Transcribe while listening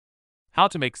How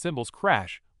to make cymbals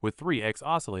crash with 3x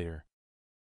oscillator.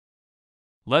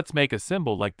 Let's make a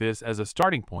cymbal like this as a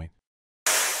starting point.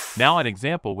 Now an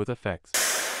example with effects.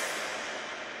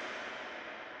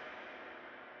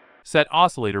 Set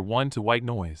oscillator 1 to white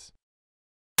noise.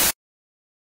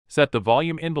 Set the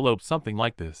volume envelope something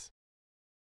like this.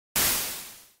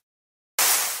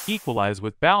 Equalize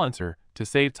with balancer to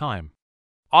save time.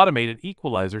 Automated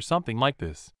equalizer something like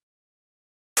this.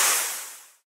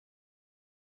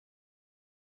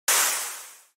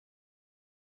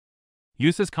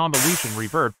 Uses convolution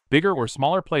reverb, bigger or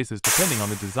smaller places depending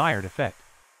on the desired effect.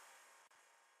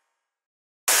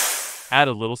 Add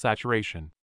a little saturation.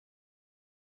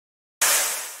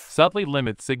 Subtly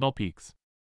limit signal peaks.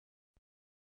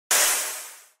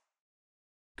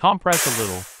 Compress a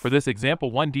little. For this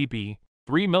example 1 dB,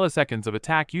 3 milliseconds of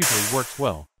attack usually works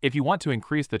well. If you want to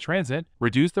increase the transient,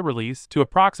 reduce the release to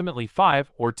approximately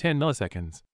 5 or 10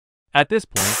 milliseconds. At this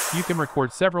point, you can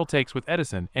record several takes with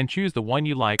Edison and choose the one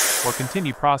you like or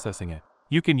continue processing it.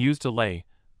 You can use delay,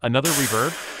 another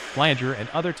reverb, flanger, and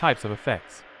other types of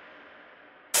effects.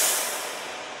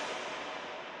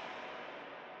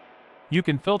 You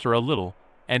can filter a little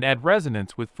and add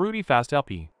resonance with Fruity Fast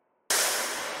LP.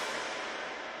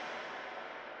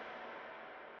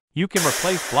 You can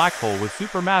replace Black Hole with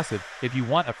Supermassive if you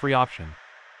want a free option.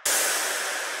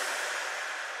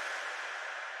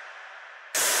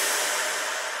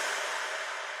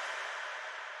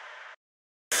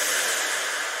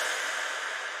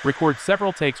 Record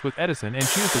several takes with Edison and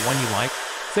choose the one you like,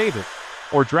 save it,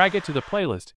 or drag it to the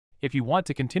playlist if you want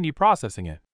to continue processing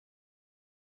it.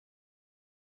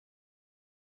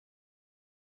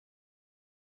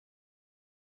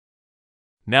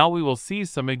 Now we will see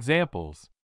some examples.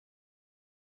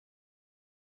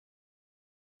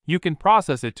 You can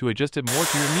process it to adjust it more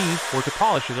to your needs or to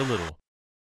polish it a little.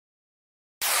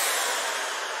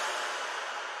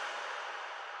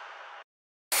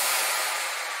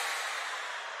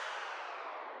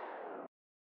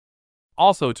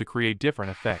 Also to create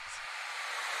different effects.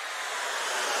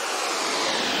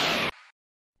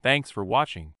 Thanks for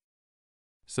watching.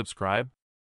 Subscribe,